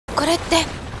れって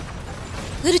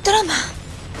ウルトラマン。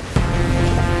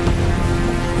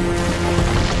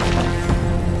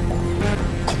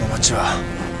この街は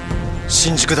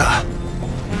新宿だ。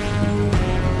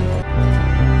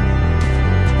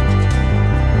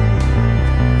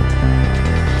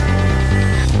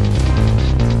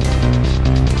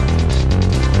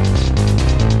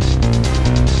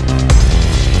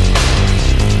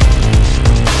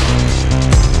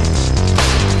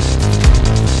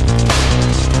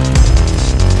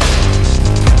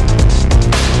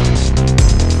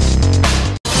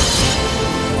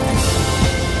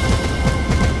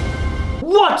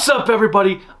What's up,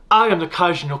 everybody? I am the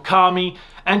Kaiju no Kami,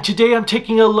 and today I'm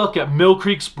taking a look at Mill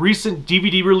Creek's recent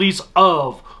DVD release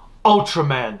of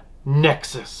Ultraman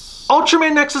Nexus.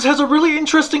 Ultraman Nexus has a really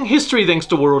interesting history thanks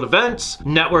to world events,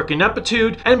 network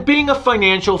ineptitude, and being a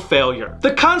financial failure.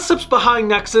 The concepts behind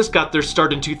Nexus got their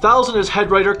start in 2000 as head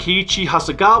writer Keiichi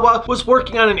Hasegawa was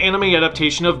working on an anime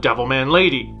adaptation of Devilman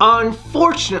Lady.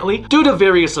 Unfortunately, due to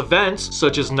various events,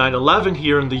 such as 9/11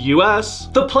 here in the US,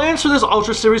 the plans for this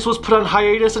Ultra series was put on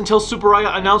hiatus until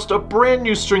Tsuburaya announced a brand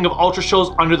new string of Ultra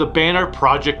shows under the banner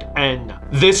Project N.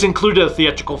 This included a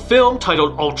theatrical film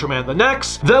titled Ultraman The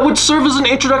Next that would serve as an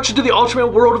introduction to the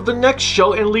Ultraman world of the Next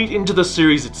show and lead into the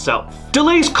series itself.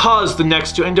 Delays caused the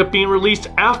Next to end up being released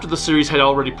after the series had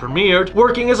already premiered,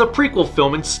 working as a prequel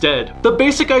film instead. The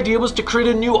basic idea was to create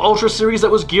a new Ultra series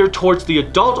that was geared towards the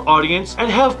adult audience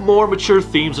and have more mature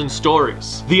themes and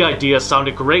stories. The idea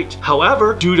sounded great,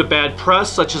 however, due to bad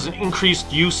press such as an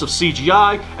increased use of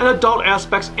CGI and adult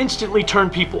aspects instantly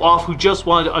turned people off who just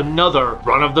wanted another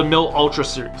run-of-the-mill Ultra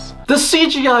series. The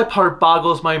CGI part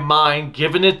boggles my mind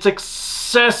given its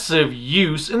excessive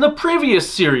use in the previous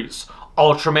series,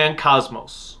 Ultraman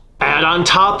Cosmos. Add on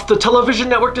top, the television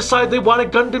network decided they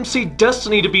wanted Gundam Seed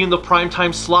Destiny to be in the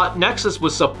primetime slot Nexus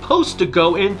was supposed to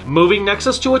go in, moving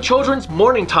Nexus to a children's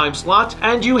morning time slot,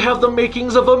 and you have the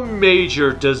makings of a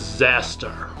major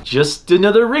disaster. Just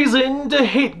another reason to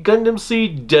hate Gundam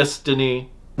Seed Destiny.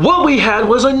 What we had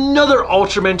was another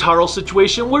Ultraman Taro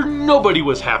situation where nobody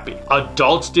was happy.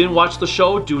 Adults didn't watch the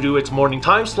show due to its morning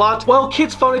time slot, while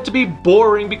kids found it to be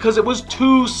boring because it was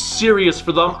too serious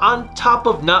for them on top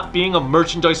of not being a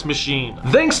merchandise machine.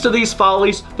 Thanks to these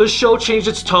follies, the show changed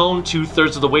its tone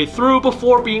 2/3 of the way through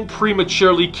before being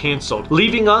prematurely cancelled,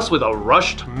 leaving us with a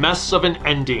rushed mess of an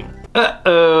ending.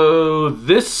 Uh-oh,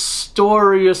 this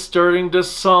story is starting to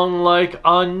sound like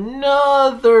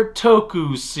another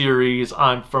Toku series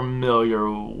I'm familiar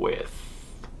with.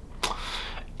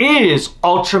 Is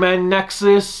Ultraman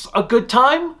Nexus a good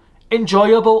time?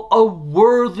 Enjoyable? A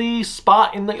worthy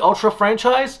spot in the Ultra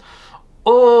franchise?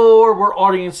 Or were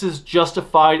audiences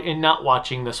justified in not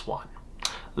watching this one?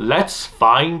 Let's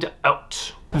find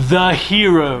out. The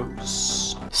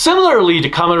heroes. Similarly to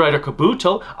Kamen Rider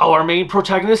Kabuto, our main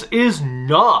protagonist is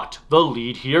not the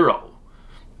lead hero.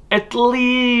 At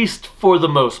least for the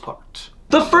most part.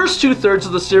 The first 2/3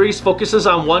 of the series focuses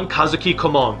on one Kazuki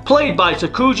Komon, played by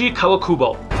Takuji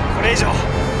Kawakubo.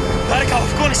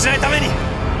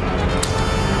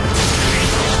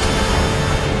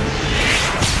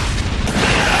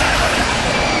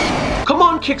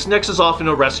 Komon kicks Nexus off in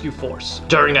a rescue force.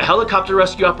 During a helicopter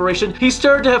rescue operation, he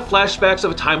started to have flashbacks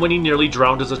of a time when he nearly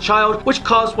drowned as a child, which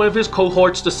caused one of his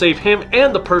cohorts to save him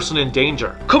and the person in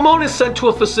danger. Komon is sent to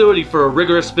a facility for a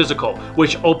rigorous physical,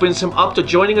 which opens him up to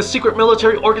joining a secret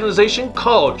military organization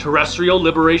called Terrestrial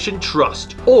Liberation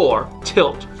Trust, or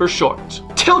TILT for short.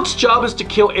 TILT's job is to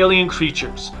kill alien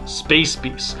creatures, space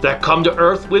beasts, that come to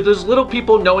Earth with as little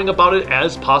people knowing about it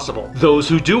as possible. Those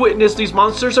who do witness these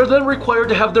monsters are then required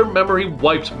to have their memory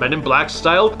wiped Men in Black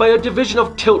style by a division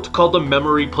of TILT called the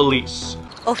Memory Police.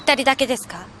 お二人だけです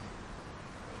か？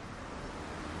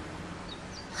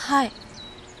はい。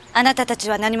あなたたち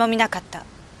は何も見なかった。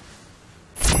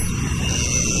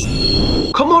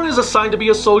Komon is assigned to be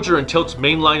a soldier in TILT's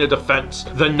main line of defense,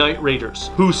 the Night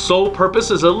Raiders, whose sole purpose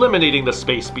is eliminating the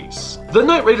space beasts. The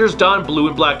Night Raiders don blue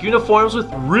and black uniforms with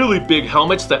really big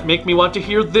helmets that make me want to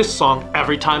hear this song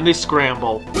every time they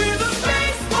scramble.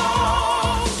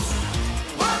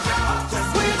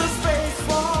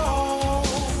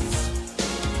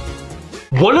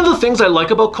 One of the things I like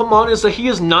about Komon is that he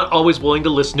is not always willing to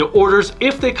listen to orders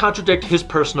if they contradict his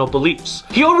personal beliefs.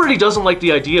 He already doesn't like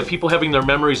the idea of people having their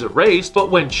memories erased, but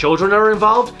when children are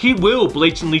involved, he will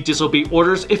blatantly disobey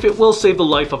orders if it will save the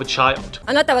life of a child.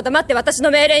 あなたは黙って私の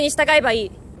命令に従えばい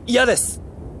い。嫌です。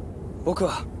僕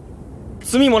は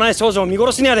罪もない少女を見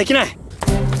殺しにはできない。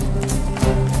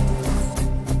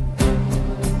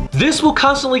This will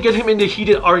constantly get him into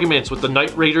heated arguments with the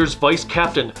Night Raiders' vice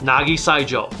captain, Nagi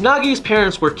Saijo. Nagi's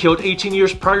parents were killed 18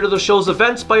 years prior to the show's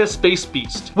events by a space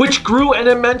beast, which grew an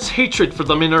immense hatred for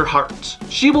them in her heart.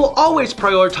 She will always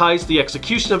prioritize the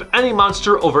execution of any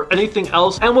monster over anything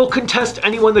else and will contest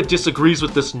anyone that disagrees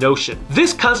with this notion.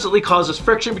 This constantly causes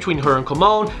friction between her and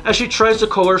Komon as she tries to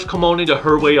coerce Komon into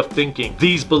her way of thinking.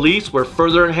 These beliefs were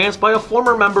further enhanced by a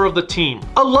former member of the team,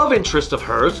 a love interest of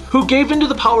hers, who gave into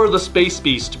the power of the space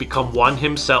beast to become one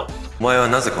himself. お前は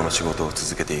なぜこの仕事を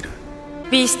続けている？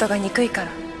ビーストが憎いか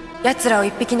ら、奴らを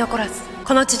一匹残らず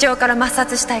この地上から抹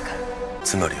殺したいから。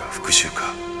つまりは復讐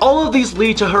か。All of these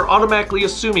lead to her automatically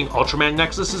assuming Ultraman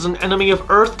Nexus is an enemy of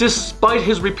Earth despite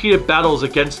his repeated battles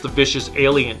against the vicious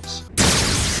aliens.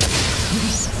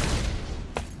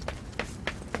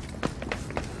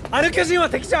 あの巨人は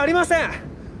敵じゃありませ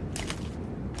ん。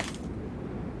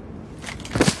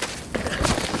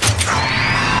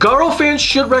Garo fans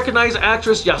should recognize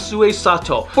actress Yasue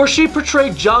Sato, for she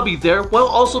portrayed Jabi there while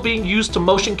also being used to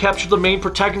motion capture the main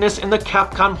protagonist in the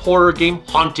Capcom horror game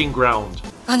Haunting Ground.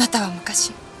 あなたは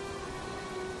昔、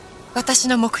私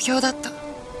の目標だった。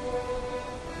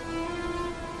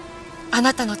あ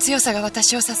なたの強さが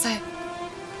私を支え、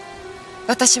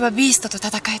私はビーストと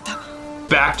戦えた。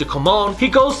Back to Komon, he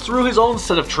goes through his own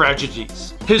set of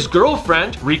tragedies. His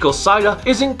girlfriend, Riko Saida,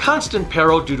 is in constant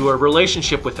peril due to her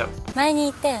relationship with him. 前に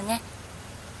言ったよね。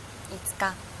いつ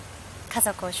か家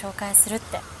族を紹介するっ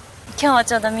て。今日は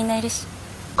ちょうどみんないるし。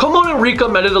Komon and Rika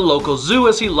met at a local zoo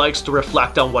as he likes to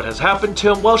reflect on what has happened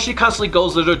to him while she constantly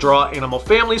goes there to draw animal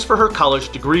families for her college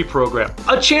degree program.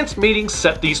 A chance meeting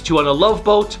set these two on a love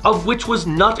boat, of which was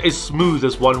not as smooth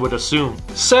as one would assume.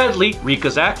 Sadly,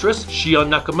 Rika's actress, Shion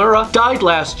Nakamura, died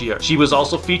last year. She was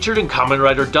also featured in Kamen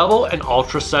Rider Double and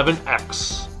Ultra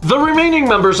 7X. The remaining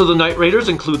members of the Night Raiders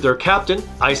include their captain,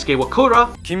 Aisuke Wakura.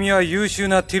 君は優秀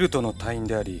なティルトの隊員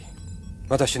であり、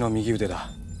私の右腕だ。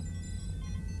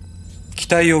期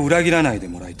待を裏切らないで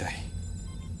もらいたい。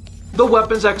The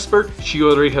weapons expert,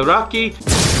 Shiori Hiraki.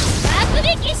 爆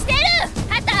撃してる！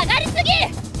旗上がりすぎ！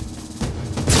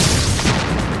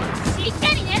しっか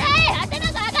り狙え！頭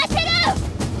が上がって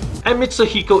る！ And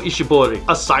Mitsuhiko Ishibori,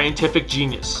 a scientific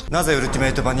genius. なぜウルティメ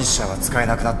イトバニッシャーは使え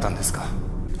なくなったんですか？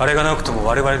あれがなくとも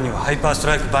我々にはハイパースト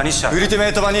ライクバニッシャー。ウルティメ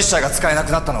イトバニッシャーが使えな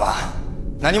くなったのは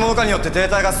何者かによってデー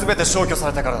タが全て消去さ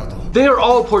れたからだと。They are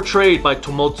all portrayed by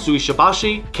Tomotsu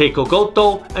Ishibashi, Keiko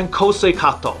Goto, and Kosei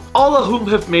Kato, all of whom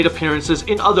have made appearances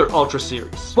in other Ultra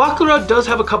series. Wakura does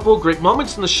have a couple of great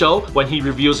moments in the show when he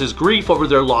reveals his grief over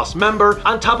their lost member,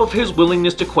 on top of his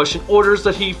willingness to question orders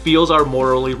that he feels are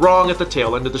morally wrong at the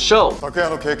tail end of the show. 昨夜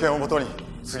の経験をもとに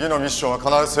次のミッションは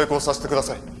必ず成功させてくだ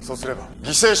さい。そうすれば犠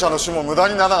牲者の死も無駄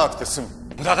にならなくて済む。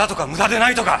無駄だとか無駄でな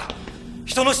いとか、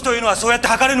人の死というのはそうやって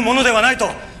測れるものではないと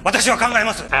私は考え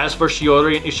ます。 As for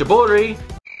Shiori and Ishibori,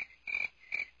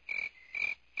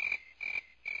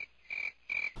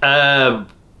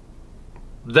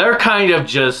 they're kind of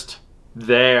just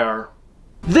there.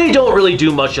 They don't really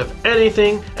do much of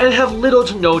anything and have little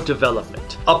to no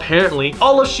development. Apparently,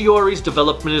 all of Shiori's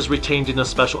development is retained in a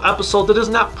special episode that is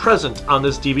not present on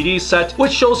this DVD set,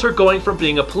 which shows her going from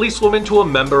being a policewoman to a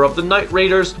member of the Night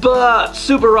Raiders, but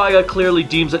Tsuburaya clearly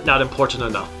deems it not important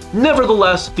enough.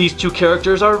 Nevertheless, these two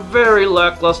characters are very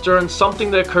lackluster, and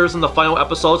something that occurs in the final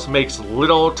episodes makes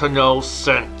little to no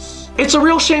sense. It's a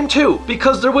real shame too,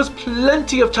 because there was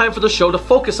plenty of time for the show to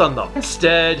focus on them.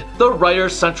 Instead, the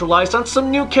writers centralized on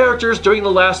some new characters during the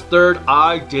last third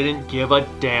I didn't give a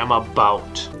damn about.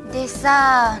 で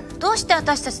さ、どうして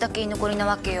私たちだけ居残りな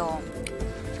わけよ。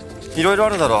いろいろあ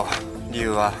るだろう、理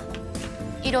由は。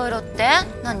いろいろって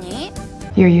何？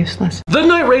 You're useless. The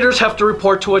Night Raiders have to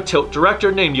report to a tilt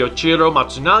director named Yoichiro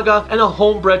Matsunaga and a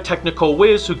homebred technical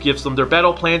whiz who gives them their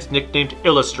battle plans nicknamed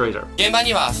Illustrator. 現場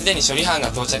にはすでに処理班が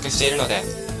到着しているので、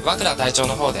和倉隊長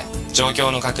の方で状況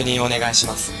の確認をお願いし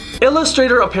ます。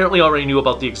Illustrator apparently already knew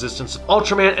about the existence of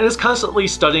Ultraman and is constantly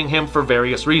studying him for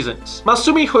various reasons.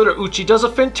 Masumi Horauchi does a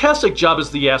fantastic job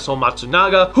as the asshole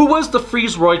Matsunaga, who was the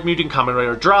Freezeroid mutant Kamen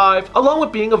Rider Drive, along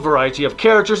with being a variety of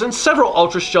characters in several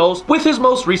Ultra shows, with his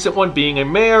most recent one being a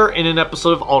mayor in an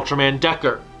episode of Ultraman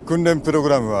Decker. 訓練プログ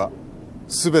ラムは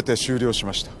全て終了し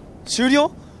ました。終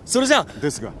了？それじゃで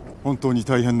すが本当に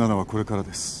大変なのはこれから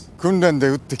です。訓練で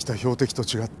撃ってきた標的と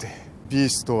違ってビー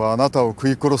ストはあなたを食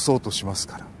い殺そうとします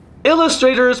から。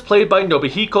Illustrator is played by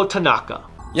Nobuhiko Tanaka.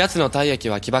 奴の体液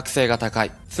は起爆性が高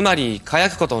い。つまり火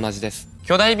薬庫と同じです。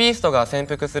巨大ビーストが潜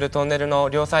伏するトンネルの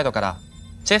両サイドから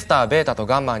チェスター、ベータと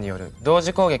ガンマーによる同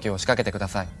時攻撃を仕掛けてくだ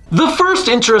さい。 The first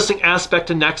interesting aspect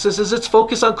to Nexus is its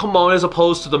focus on Komon as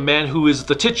opposed to the man who is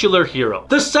the titular hero.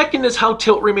 The second is how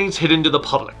Tilt remains hidden to the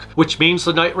public, which means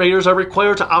the Night Raiders are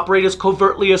required to operate as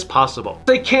covertly as possible.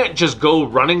 They can't just go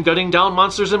running gunning down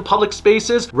monsters in public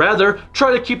spaces, rather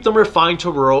try to keep them refined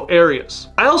to rural areas.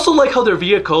 I also like how their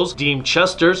vehicles, deemed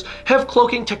Chesters, have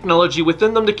cloaking technology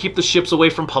within them to keep the ships away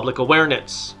from public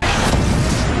awareness.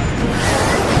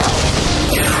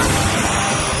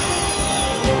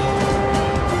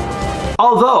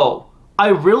 Although, I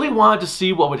really wanted to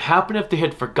see what would happen if they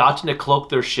had forgotten to cloak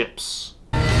their ships.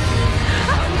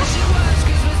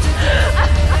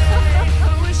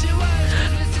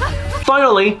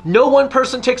 Finally, no one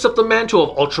person takes up the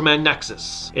mantle of Ultraman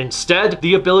Nexus. Instead,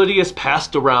 the ability is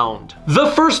passed around.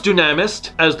 The first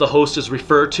Dynamist, as the host is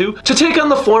referred to take on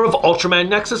the form of Ultraman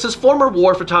Nexus is former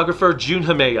war photographer Jun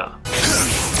Hameya.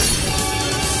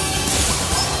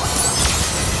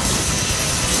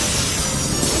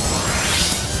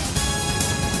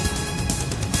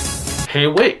 Hey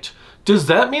wait, does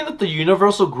that mean that the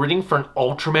universal greeting for an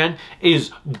Ultraman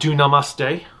is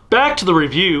Dunamaste? Back to the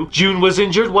review, Jun was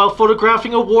injured while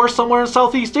photographing a war somewhere in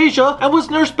Southeast Asia and was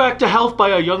nursed back to health by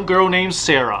a young girl named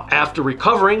Sarah. After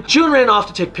recovering, Jun ran off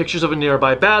to take pictures of a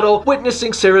nearby battle,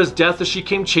 witnessing Sarah's death as she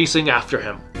came chasing after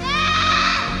him.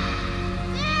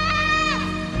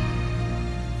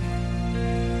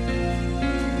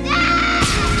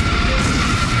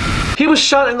 He was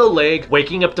shot in the leg,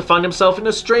 waking up to find himself in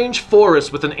a strange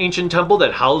forest with an ancient temple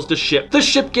that housed a ship. The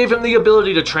ship gave him the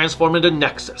ability to transform into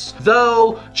Nexus,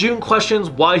 though Jun questions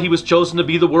why he was chosen to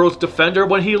be the world's defender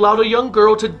when he allowed a young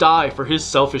girl to die for his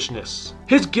selfishness.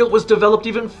 His guilt was developed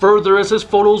even further as his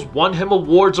photos won him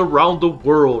awards around the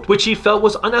world, which he felt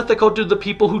was unethical to the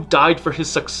people who died for his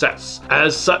success.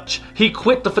 As such, he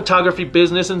quit the photography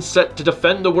business and set to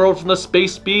defend the world from the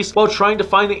space beast while trying to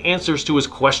find the answers to his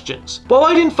questions. While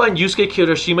I didn't find Yusuke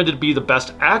Kirishima to be the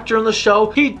best actor in the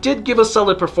show, he did give a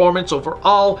solid performance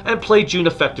overall and played Jun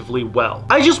effectively well.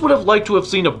 I just would have liked to have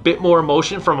seen a bit more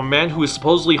emotion from a man who is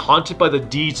supposedly haunted by the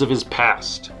deeds of his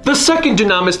past. The second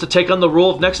Dynamist to take on the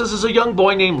role of Nexus is a young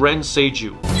boy named Ren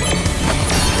Seiju.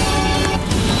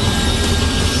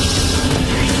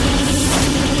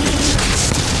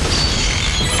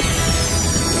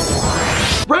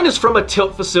 Ren is from a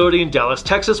Tilt facility in Dallas,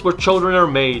 Texas where children are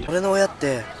made. 俺の親っ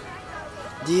て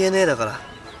DNA だから。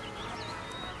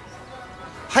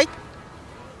はい。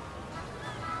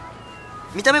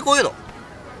見た目こういうの。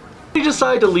 He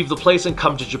decided to leave the place and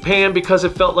come to Japan because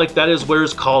it felt like that is where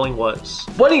his calling was.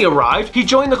 When he arrived, he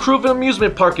joined the crew of an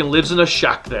amusement park and lives in a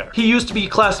shack there. He used to be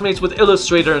classmates with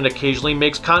Illustrator and occasionally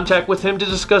makes contact with him to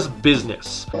discuss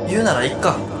business. 言うならいっ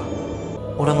か。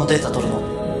俺のデータ取るの。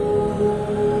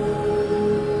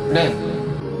レン。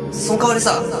その代わり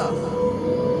さ、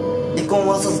一個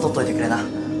も漏らさず取っといてくれな。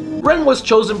Ren was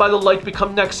chosen by the Light to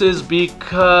become Nexus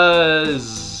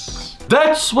because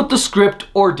that's what the script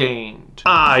ordained.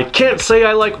 I can't say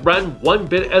I like Ren one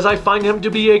bit as I find him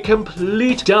to be a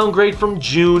complete downgrade from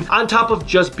Jun, on top of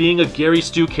just being a Gary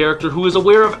Stu character who is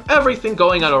aware of everything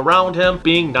going on around him,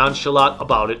 being nonchalant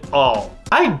about it all.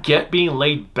 I get being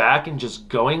laid back and just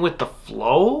going with the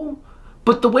flow,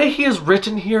 but the way he is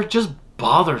written here just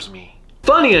bothers me.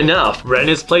 Funny enough, Ren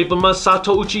is played by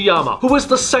Masato Uchiyama, who was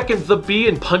the second The Bee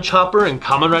in Punch Hopper and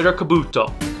Kamen Rider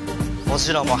Kabuto. お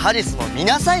しろもハリスも見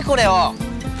なさいこれを。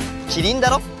キリン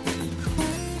だろ。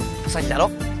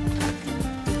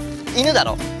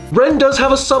 Ren does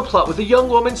have a subplot with a young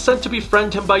woman sent to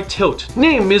befriend him by Tilt,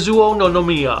 named Mizuo no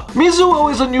Nomiya.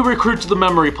 Mizuo is a new recruit to the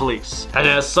memory police, and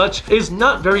as such, is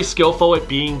not very skillful at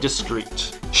being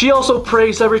discreet. She also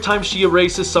prays every time she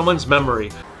erases someone's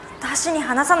memory. 私に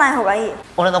話さない方がいい。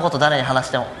俺のこと誰に話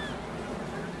しても。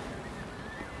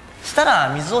した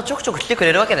ら水をちょくちょく来てく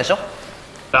れるわけでしょ。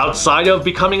 Outside of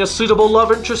becoming a suitable love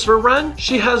interest for Ren,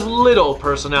 she has little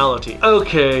personality.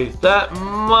 Okay, that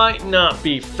might not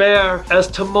be fair, as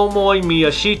Tomomoe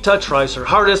Miyashita tries her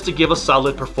hardest to give a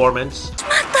solid performance.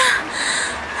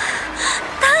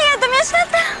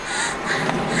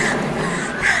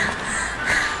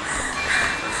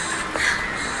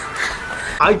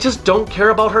 I just don't care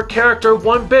about her character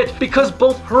one bit because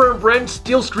both her and Ren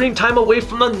steal screen time away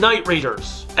from the Night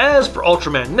Raiders. As for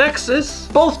Ultraman Nexus,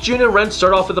 both Jun and Ren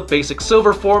start off with a basic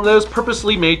silver form that is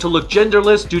purposely made to look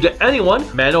genderless due to anyone,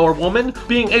 man or woman,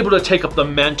 being able to take up the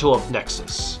mantle of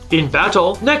Nexus. In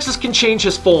battle, Nexus can change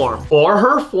his form, or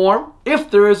her form,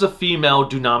 if there is a female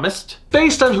Dynamist,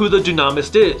 based on who the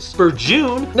Dynamist is. For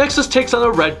Jun, Nexus takes on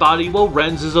a red body while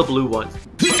Ren's is a blue one.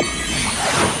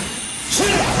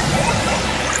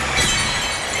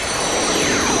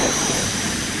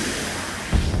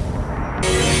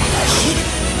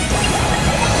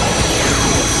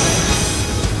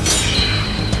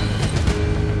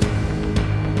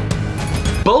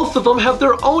 Both of them have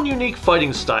their own unique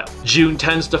fighting style. June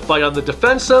tends to fight on the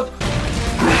defensive,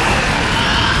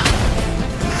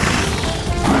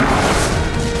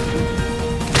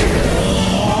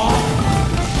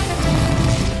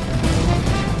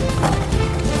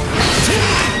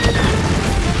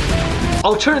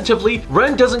 alternatively,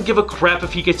 Ren doesn't give a crap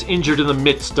if he gets injured in the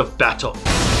midst of battle.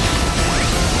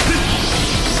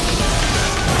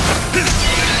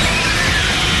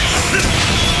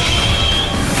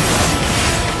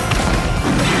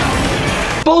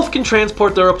 Both can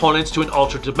transport their opponents to an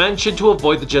altered dimension to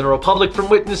avoid the general public from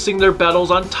witnessing their battles,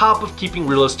 on top of keeping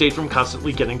real estate from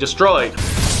constantly getting destroyed.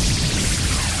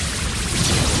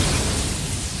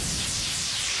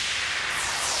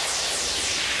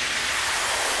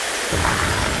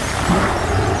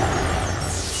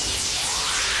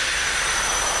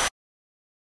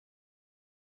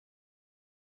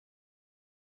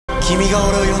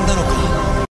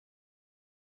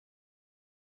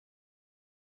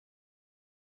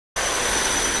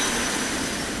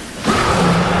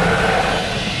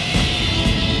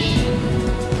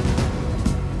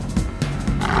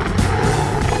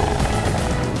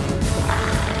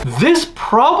 This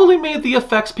probably made the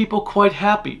effects people quite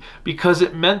happy, because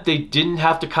it meant they didn't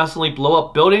have to constantly blow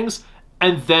up buildings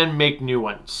and then make new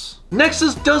ones.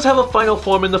 Nexus does have a final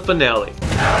form in the finale.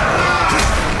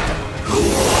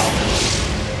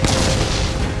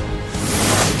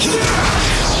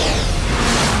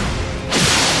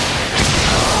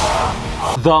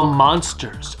 The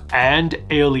monsters and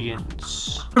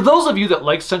aliens. For those of you that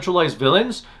like centralized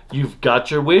villains, you've got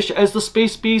your wish, as the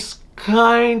Space Beasts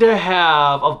kinda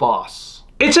have a boss.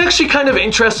 It's actually kind of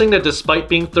interesting that despite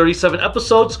being 37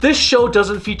 episodes, this show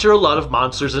doesn't feature a lot of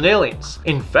monsters and aliens.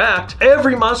 In fact,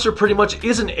 every monster pretty much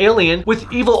is an alien,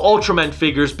 with evil Ultraman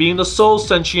figures being the sole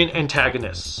sentient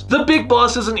antagonists. The big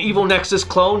boss is an evil Nexus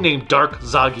clone named Dark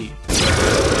Zagi.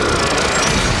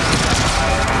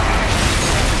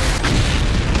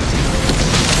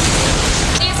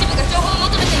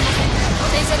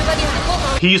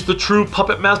 He's the true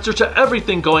puppet master to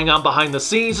everything going on behind the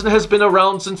scenes, and has been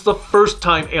around since the first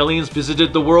time aliens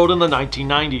visited the world in the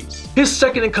 1990s. His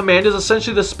second in command is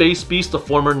essentially the Space Beast the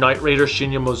former Knight Raider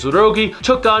Shinya Mozurugi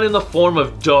took on in the form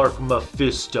of Dark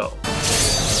Mephisto.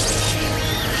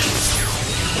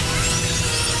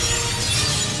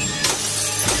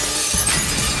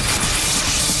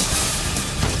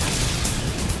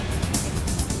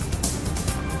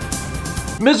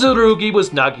 Mozurugi was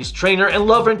Nagi's trainer and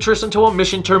love interest until a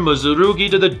mission turned Mozurugi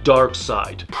to the dark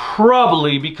side.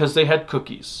 Probably because they had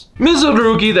cookies.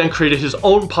 Mozurugi then created his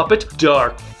own puppet,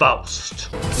 Dark Faust.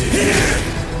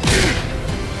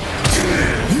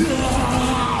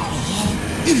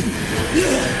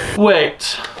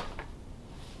 Wait.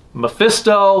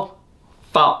 Mephisto,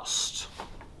 Faust.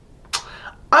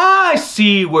 I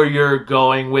see where you're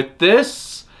going with this.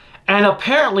 And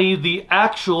apparently the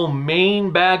actual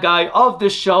main bad guy of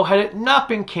this show, had it not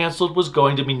been cancelled, was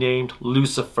going to be named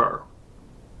Lucifer.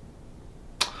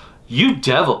 You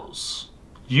devils.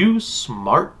 You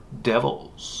smart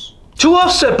devils. To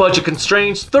offset budget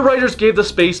constraints, the writers gave the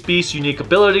Space Beasts unique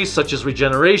abilities such as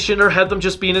regeneration, or had them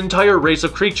just be an entire race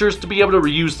of creatures to be able to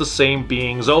reuse the same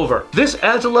beings over. This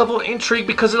adds a level of intrigue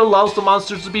because it allows the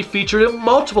monsters to be featured in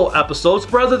multiple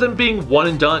episodes rather than being one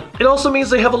and done. It also means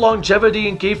they have a longevity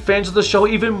and gave fans of the show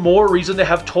even more reason to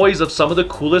have toys of some of the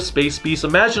coolest Space Beasts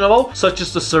imaginable, such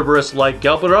as the Cerberus-like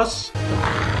Galbarus,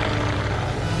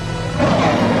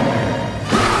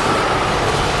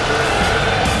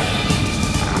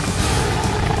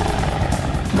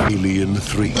 Alien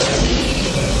 3,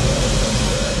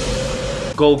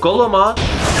 Golgolama,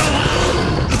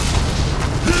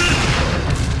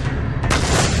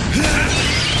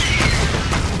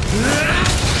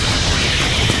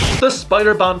 the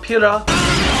Spider Vampira,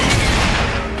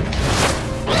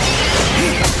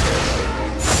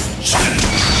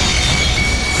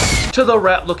 to the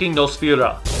rat-looking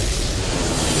Nosfera.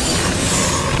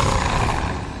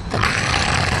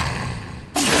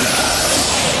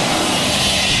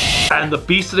 And the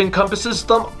beast that encompasses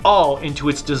them all into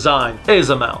its design,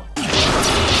 Azamel.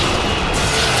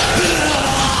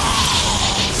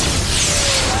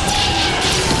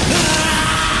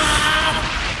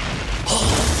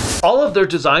 All of their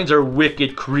designs are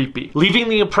wicked creepy, leaving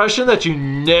the impression that you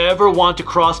never want to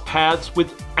cross paths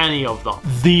with any of them.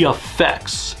 The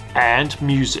effects and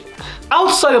music.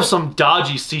 Outside of some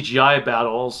dodgy CGI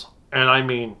battles, and I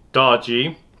mean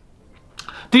dodgy,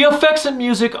 the effects and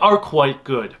music are quite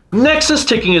good. Nexus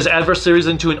taking his adversaries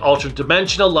into an altered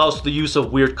dimension allows for the use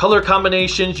of weird color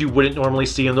combinations you wouldn't normally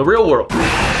see in the real world.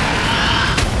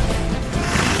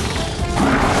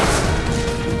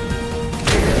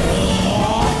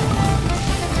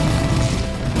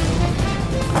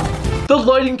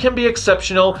 lighting can be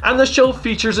exceptional, and the show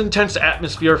features intense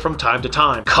atmosphere from time to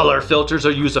time. Color filters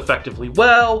are used effectively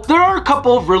well. There are a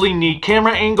couple of really neat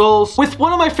camera angles, with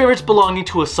one of my favorites belonging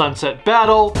to a sunset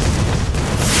battle.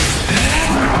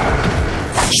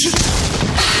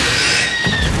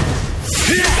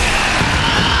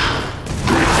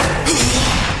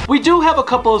 We do have a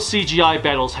couple of CGI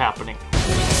battles happening.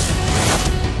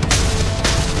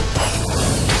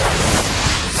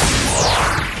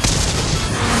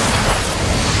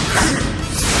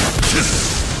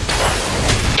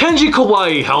 Keiichi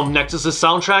Hasegawa helmed Nexus'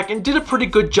 soundtrack and did a pretty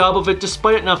good job of it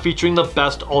despite it not featuring the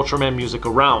best Ultraman music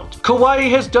around. Hasegawa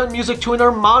has done music to an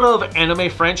armada of anime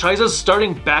franchises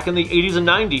starting back in the 80s and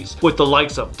 90s, with the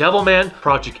likes of Devilman,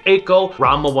 Project Echo,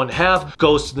 Ranma 1/2,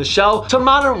 Ghost in the Shell, to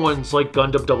modern ones like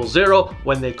Gundam 00,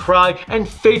 When They Cry, and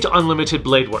Fate Unlimited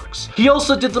Blade Works. He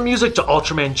also did the music to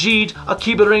Ultraman Geed,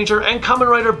 Akiba Ranger, and Kamen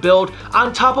Rider Build,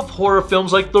 on top of horror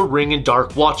films like The Ring and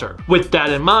Dark Water. With that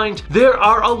in mind, there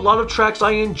are a lot of tracks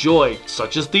I enjoy,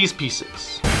 such as these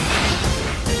pieces.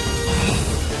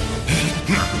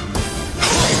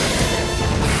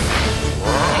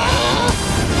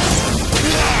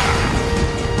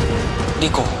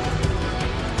 Rico.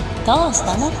 どうし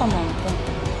たの、コモン君。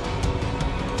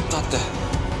だって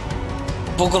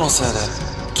僕のせいで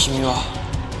君は。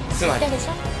つまり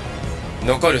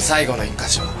残る最後の一箇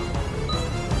所。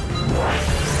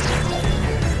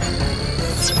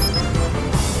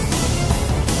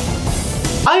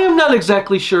I am not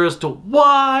exactly sure as to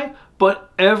why, but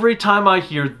every time I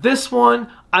hear this one,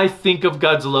 I think of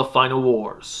Godzilla Final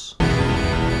Wars.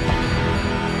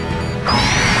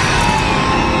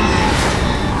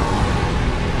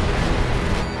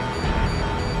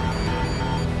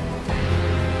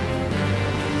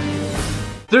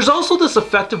 There's also this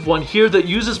effective one here that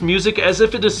uses music as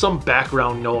if it is some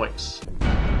background noise.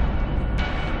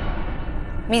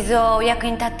 水をお役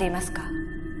に立っていますか？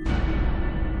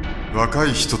若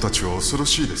い人たちは恐ろ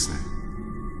しいですね。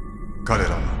彼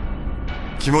らは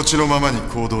気持ちのままに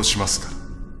行動しますから。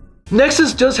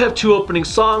Nexus does have 2 opening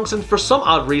songs and for some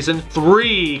odd reason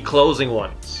 3 closing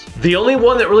ones. The only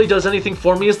one that really does anything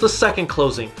for me is the second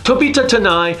closing, Tobita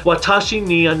Tanai Watashi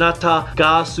ni Anata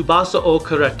ga Subasa o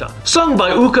Kureta, sung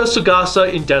by Uka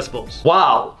Sugasa in decibels.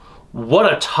 Wow, what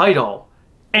a title!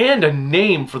 And a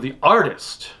name for the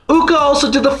artist. Uka also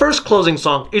did the first closing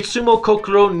song, Itsumo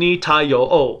Kokoro ni Taiyo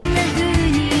o.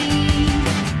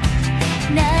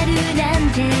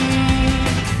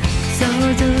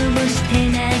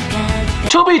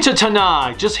 Tobita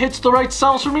Tanai just hits the right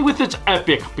sounds for me with its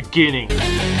epic beginning.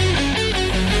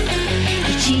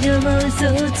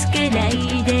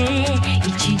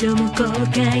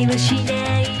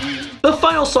 The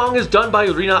final song is done by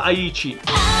Rina Aichi.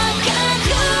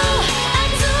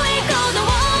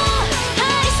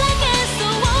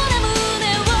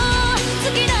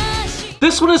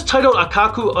 This one is titled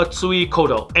Akaku Atsui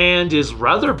Kodo and is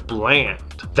rather bland.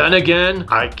 Then again,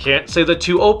 I can't say the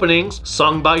 2 openings,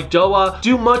 sung by Doa,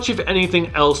 do much if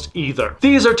anything else either.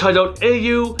 These are titled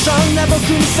Eiyu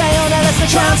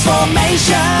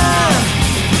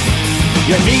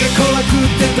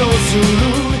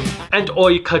and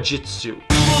Oi Kajitsu.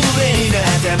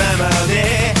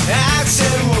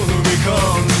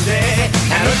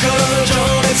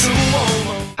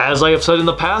 As I have said in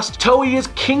the past, Toei is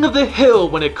king of the hill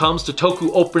when it comes to Toku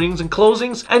openings and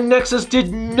closings, and Nexus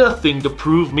did nothing to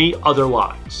prove me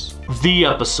otherwise. The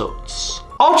episodes.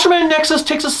 Ultraman Nexus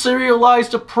takes a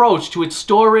serialized approach to its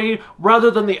story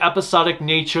rather than the episodic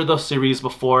nature the series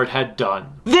before it had done.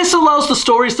 This allows the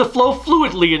stories to flow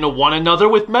fluidly into one another,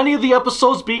 with many of the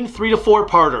episodes being 3 to 4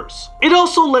 parters. It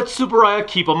also lets Tsuburaya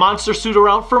keep a monster suit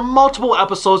around for multiple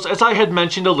episodes, as I had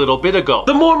mentioned a little bit ago.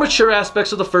 The more mature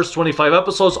aspects of the first 25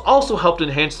 episodes also helped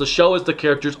enhance the show, as the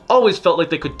characters always felt like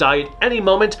they could die at any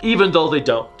moment, even though they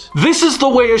don't. This is the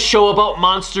way a show about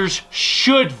monsters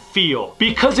should feel,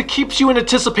 because it keeps you in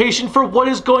anticipation for what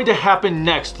is going to happen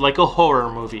next, like a horror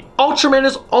movie. Ultraman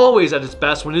is always at its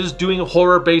best when it is doing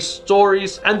horror-based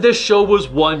stories, and this show was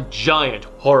one giant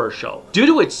horror show. Due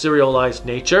to its serialized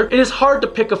nature, it is hard to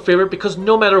pick a favorite because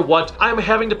no matter what, I am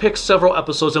having to pick several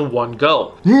episodes in one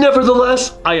go.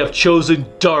 Nevertheless, I have chosen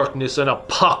Darkness and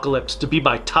Apocalypse to be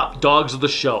my top dogs of the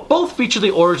show. Both feature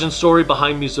the origin story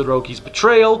behind Mizurugi's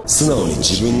betrayal,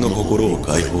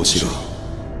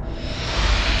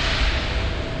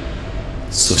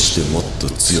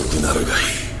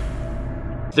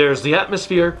 there's the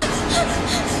atmosphere,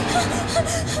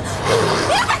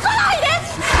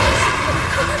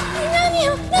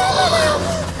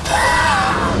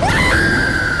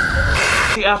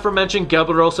 the aforementioned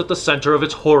Gebros at the center of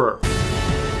its horror.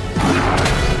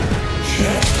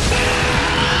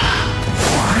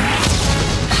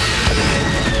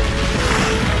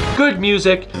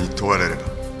 music. 問われれば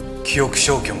記憶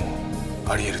消去も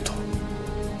あり得ると。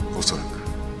おそらく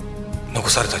残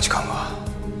された時間は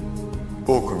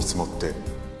多く見積もって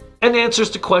and answers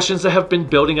to questions that have been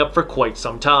building up for quite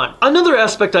some time. Another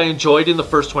aspect I enjoyed in the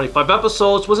first 25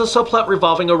 episodes was a subplot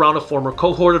revolving around a former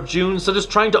cohort of Junes that is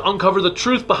trying to uncover the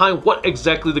truth behind what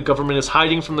exactly the government is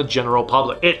hiding from the general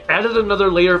public. It added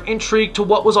another layer of intrigue to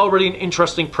what was already an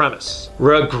interesting premise.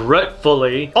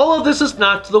 Regretfully, all of this is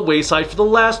knocked to the wayside for the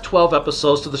last 12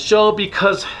 episodes of the show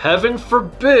because, heaven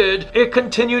forbid, it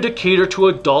continued to cater to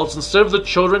adults instead of the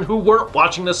children who weren't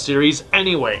watching the series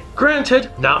anyway. Granted,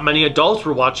 not many adults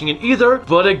were watching it either,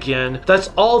 but again, that's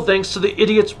all thanks to the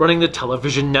idiots running the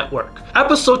television network.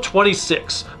 Episode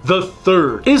 26, The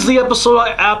Third, is the episode I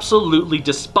absolutely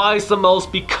despise the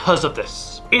most because of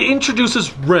this. It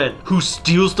introduces Ren, who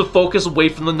steals the focus away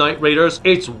from the Night Raiders.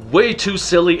 It's way too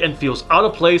silly and feels out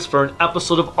of place for an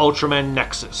episode of Ultraman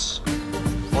Nexus.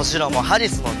 もちろんもハリ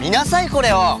スも見なさいこ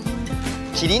れを。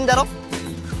キリンだろ、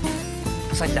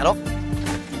ウサギだろ、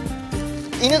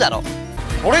犬だろ。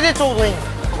これでちょうどいいんだ。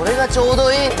これがちょう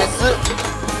どいいんです。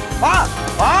あ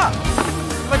あ、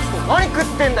お前ちょっと何食っ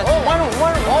てんだよ。お前の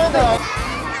なんだよ。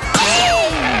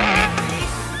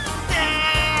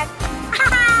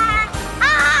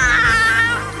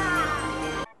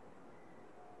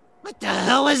What the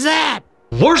hell was that?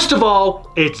 Worst of all,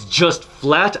 it's just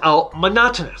flat out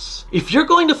monotonous. If you're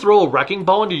going to throw a wrecking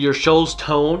ball into your show's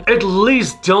tone, at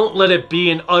least don't let it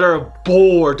be an utter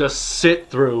bore to sit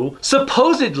through.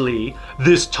 Supposedly,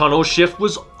 this tunnel shift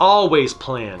was always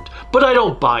planned, but I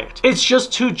don't buy it. It's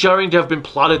just too jarring to have been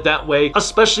plotted that way,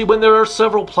 especially when there are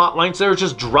several plot lines that are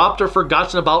just dropped or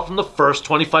forgotten about from the first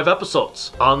 25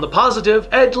 episodes. On the positive,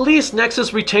 at least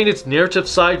Nexus retained its narrative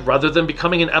side rather than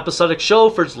becoming an episodic show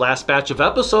for its last batch of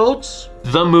episodes.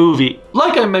 The movie.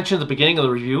 Like I mentioned at the beginning of the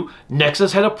review,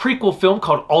 Nexus had a prequel film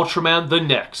called Ultraman The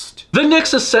Next. The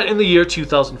Next is set in the year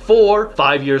 2004,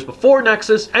 5 years before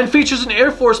Nexus, and features an Air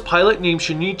Force pilot named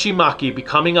Shinichi Maki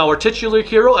becoming our titular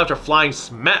hero after flying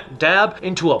smack dab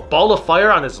into a ball of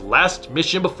fire on his last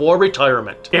mission before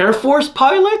retirement. Air Force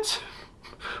pilot?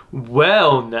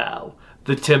 Well now,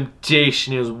 the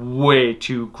temptation is way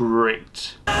too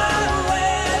great.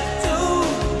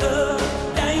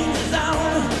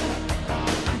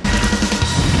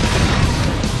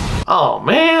 Oh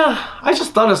man, I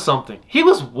just thought of something. He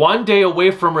was 1 day away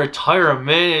from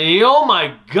retirement. Oh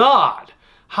my god!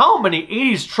 How many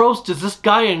 80s tropes does this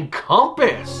guy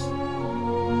encompass?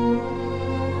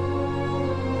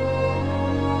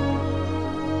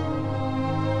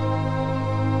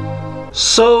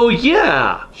 So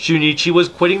yeah, Shunichi was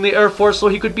quitting the Air Force so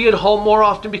he could be at home more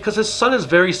often because his son is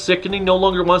very sick and he no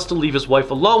longer wants to leave his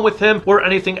wife alone with him were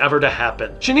anything ever to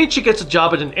happen. Shunichi gets a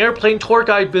job at an airplane tour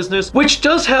guide business, which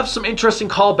does have some interesting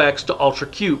callbacks to Ultra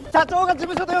Q. 社長が事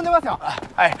務所で呼んでますよ。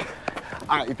はい。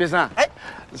あ、一平さん。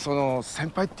その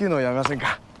先輩っていうのをやめません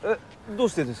か。どう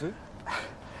してです？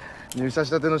入社し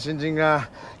たての新人が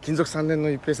勤続3年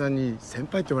の一平さんに先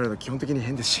輩って言われると基本的に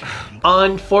変ですし。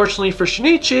Unfortunately for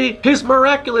Shinichi, his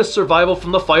miraculous survival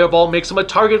from the fireball makes him a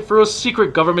target for a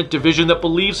secret government division that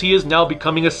believes he is now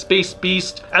becoming a space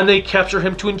beast, and they capture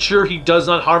him to ensure he does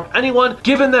not harm anyone,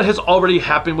 given that has already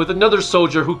happened with another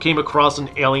soldier who came across an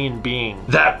alien being.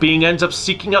 That being ends up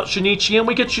seeking out Shinichi, and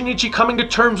we get Shinichi coming to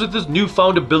terms with his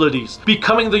newfound abilities,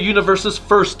 becoming the universe's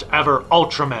first ever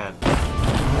Ultraman.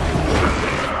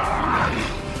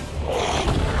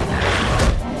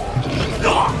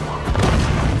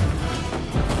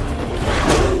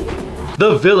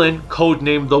 The villain,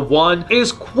 codenamed The One,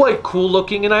 is quite cool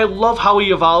looking and I love how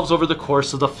he evolves over the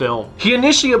course of the film. He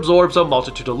initially absorbs a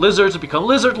multitude of lizards and become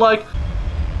lizard-like,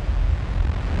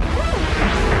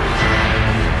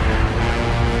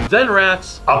 then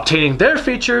rats, obtaining their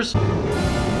features,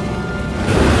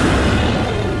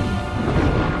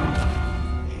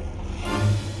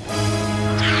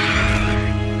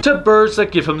 to birds that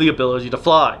give him the ability to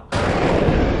fly.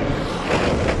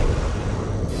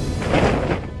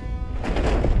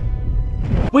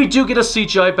 We do get a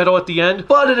CGI battle at the end,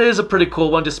 but it is a pretty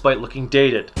cool one despite looking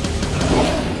dated.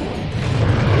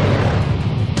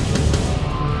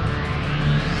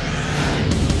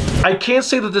 I can't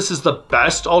say that this is the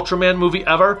best Ultraman movie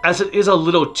ever, as it is a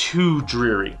little too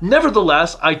dreary.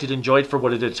 Nevertheless, I did enjoy it for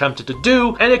what it attempted to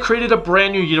do, and it created a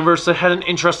brand new universe that had an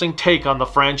interesting take on the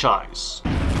franchise.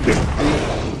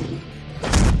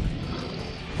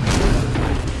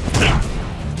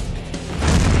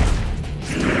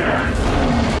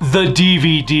 The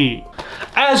DVD.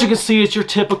 As you can see, it's your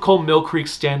typical Mill Creek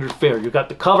standard fare. You got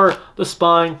the cover, the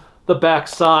spine, the back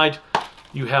side.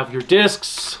 You have your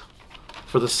discs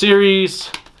for the series,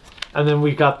 And then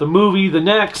we got the movie, The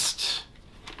Next.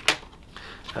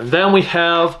 And then we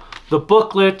have the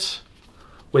booklet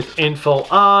with info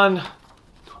on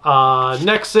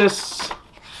Nexus,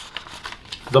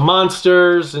 the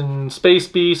monsters and Space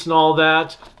Beast and all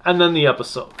that, and then the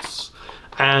episodes.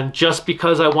 And just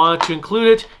because I wanted to include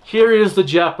it, here is the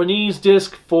Japanese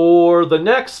disc for The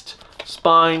Next,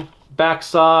 spine,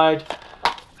 backside,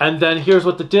 and then here's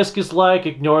what the disc is like.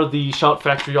 Ignore the Shout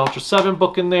Factory Ultra 7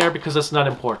 book in there because it's not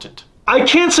important. I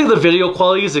can't say the video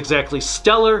quality is exactly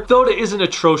stellar, though it isn't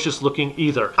atrocious looking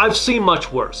either. I've seen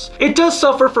much worse. It does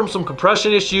suffer from some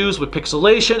compression issues with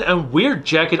pixelation and weird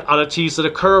jagged oddities that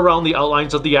occur around the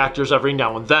outlines of the actors every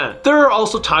now and then. There are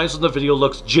also times when the video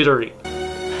looks jittery.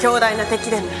 強大な敵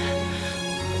でも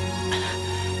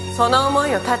その思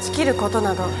いを断ち切ること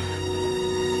など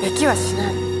できはし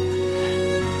ない。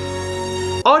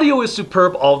 Audio is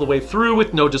superb all the way through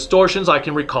with no distortions I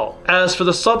can recall. As for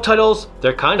the subtitles,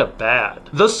 they're kinda bad.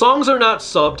 The songs are not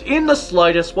subbed in the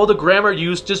slightest, while the grammar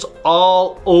used is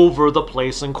all over the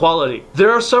place in quality.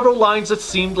 There are several lines that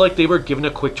seemed like they were given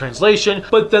a quick translation,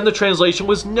 but then the translation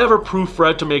was never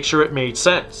proofread to make sure it made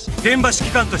sense. 現場指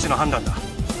揮官としての判断だ。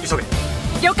急げ。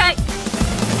了解。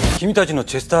君たちの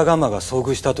チェスターガンマが遭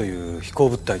遇したという飛行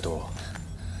物体と。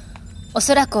お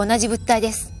そらく同じ物体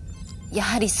です。 や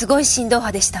はりすごい振動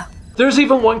波でした。 There's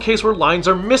even one case where lines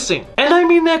are missing, and I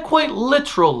mean that quite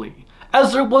literally,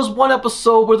 as there was one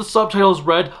episode where the subtitles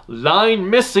read "line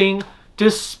missing"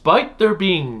 despite there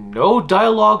being no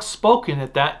dialogue spoken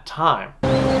at that time.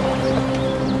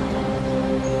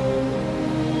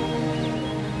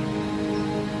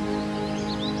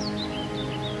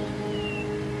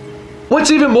 What's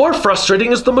even more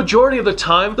frustrating is the majority of the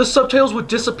time, the subtitles would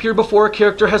disappear before a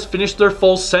character has finished their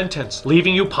full sentence,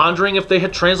 leaving you pondering if they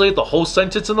had translated the whole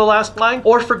sentence in the last line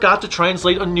or forgot to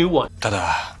translate a new one. た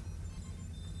だ、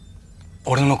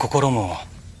俺の心も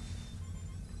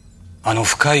あの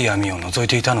深い闇を覗い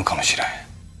ていたのかもしれん。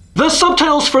 The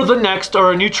subtitles for The Next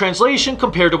are a new translation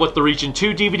compared to what the Region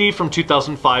 2 DVD from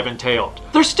 2005 entailed.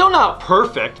 They're still not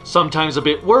perfect, sometimes a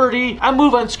bit wordy, and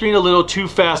move on screen a little too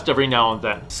fast every now and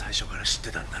then. 最初から知っ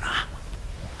てたんだな。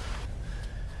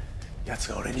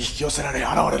奴が俺に引き寄せられ現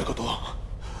れることを、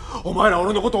お前ら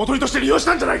俺のことをおとりとして利用し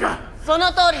たんじゃないか。その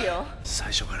通りよ。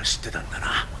最初から知ってたんだ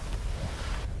な。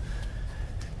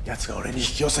奴が俺に引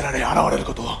き寄せられ現れる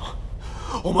ことを。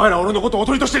 お前ら俺のことをお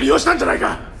とりとして利用したんじゃない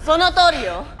か。その通り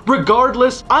よ。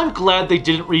 Regardless, I'm glad they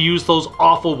didn't reuse those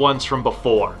awful ones from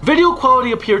before. Video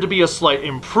quality appeared to be a slight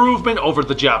improvement over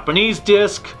the Japanese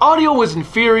disc. Audio was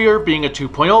inferior, being a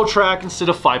 2.0 track instead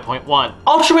of 5.1.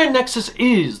 Ultraman Nexus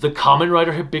is the Kamen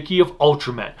Rider Hibiki of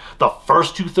Ultraman. The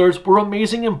first 2/3 were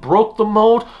amazing and broke the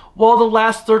mold, while the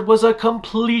last third was a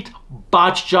complete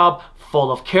botch job full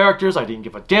of characters I didn't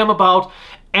give a damn about,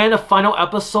 and a final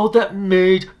episode that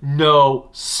made no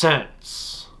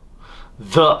sense.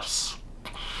 Thus,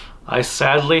 I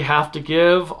sadly have to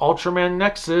give Ultraman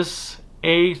Nexus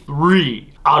a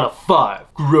 3 out of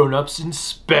 5 grown-ups in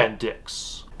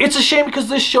spandex. It's a shame because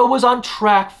this show was on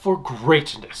track for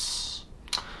greatness.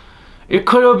 It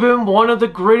could have been one of the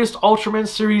greatest Ultraman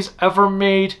series ever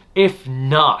made, if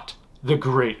not the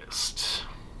greatest.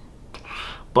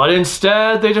 But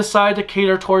instead, they decided to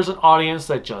cater towards an audience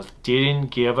that just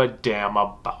didn't give a damn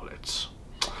about it.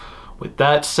 With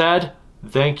that said,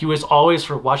 thank you as always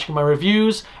for watching my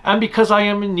reviews, and because I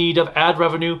am in need of ad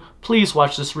revenue, please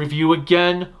watch this review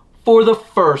again for the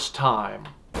first time.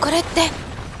 これって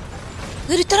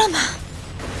ウルトラマン。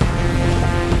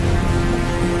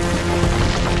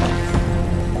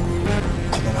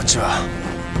この街は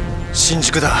新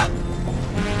宿だ。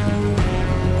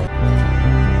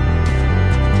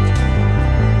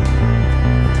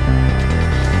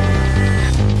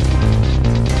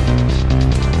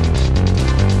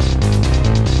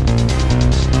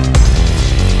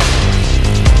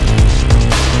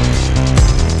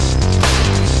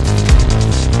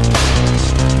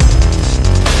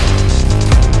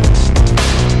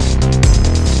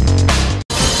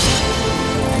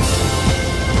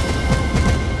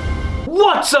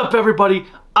What's up, everybody?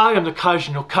 I am the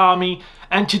Kaiju no Kami,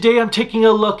 and today I'm taking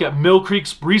a look at Mill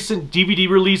Creek's recent DVD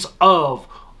release of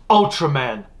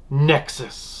Ultraman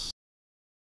Nexus.